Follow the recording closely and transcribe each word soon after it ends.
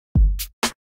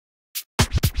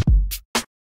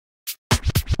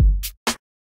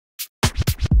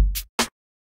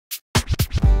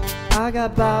I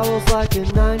got bowels like a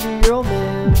 90-year-old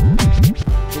man,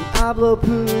 and I blow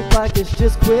poop like it's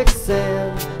just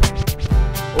quicksand,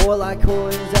 or like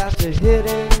coins after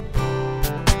hitting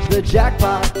the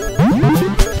jackpot.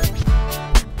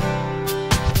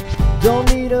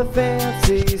 Don't need a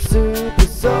fancy super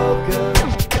soaker,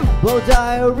 blow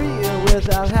diarrhea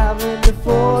without having to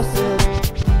force it,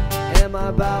 and my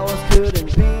bowels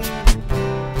couldn't be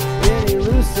any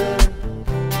looser.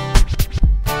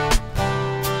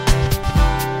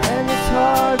 And it's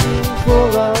hard being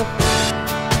full of,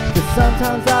 'cause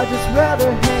sometimes I'd just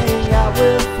rather hang out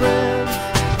with friends,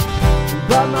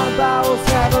 but my bowels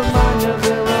have a mind of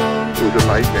their own. It was a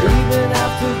nightmare. Even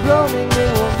after groaning, they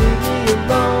won't leave me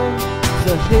alone.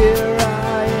 So here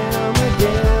I am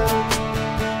again,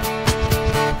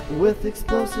 with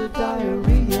explosive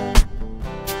diarrhea.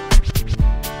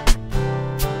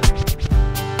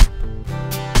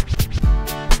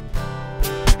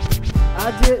 I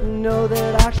didn't know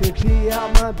that I could pee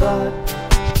out my butt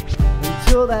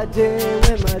until that day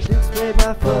when my duke sprayed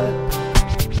my foot.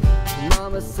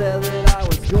 Mama said that I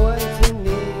was going to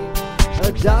need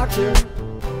a doctor.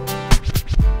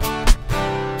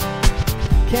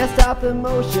 Can't stop the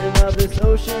motion of this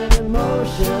ocean in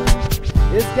motion.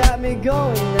 It's got me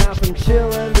going now from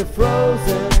chillin' to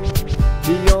frozen.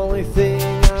 The only thing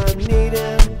I'm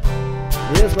needing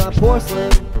is my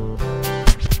porcelain.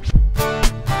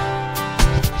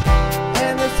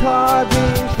 And it's hard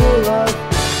being full of,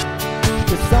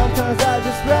 'cause sometimes I'd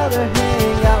just rather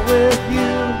hang out with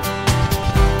you,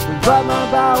 but my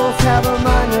bowels have a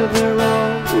mind of their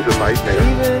own. It was a nightmare.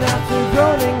 Even after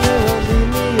groaning, they won't leave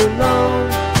me alone.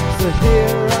 So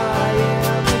here I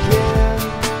am again,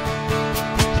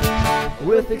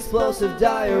 with explosive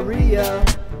diarrhea.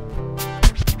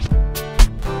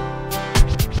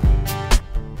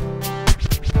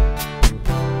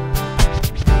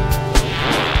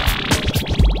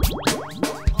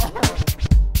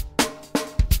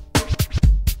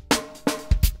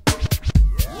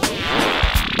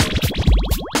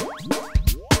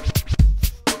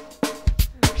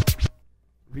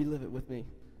 Relive it with me.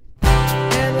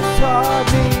 And it's hard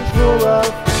being full of,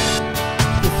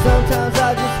 'cause sometimes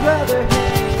I'd just rather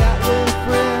hang out with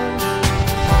friends,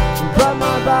 but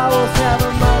my bowels have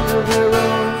a mind of their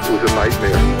own. It was a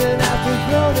nightmare. Even after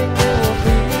groaning, they won't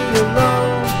leave me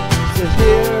alone. So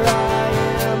here I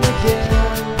am again,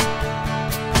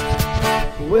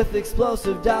 with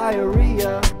explosive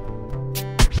diarrhea.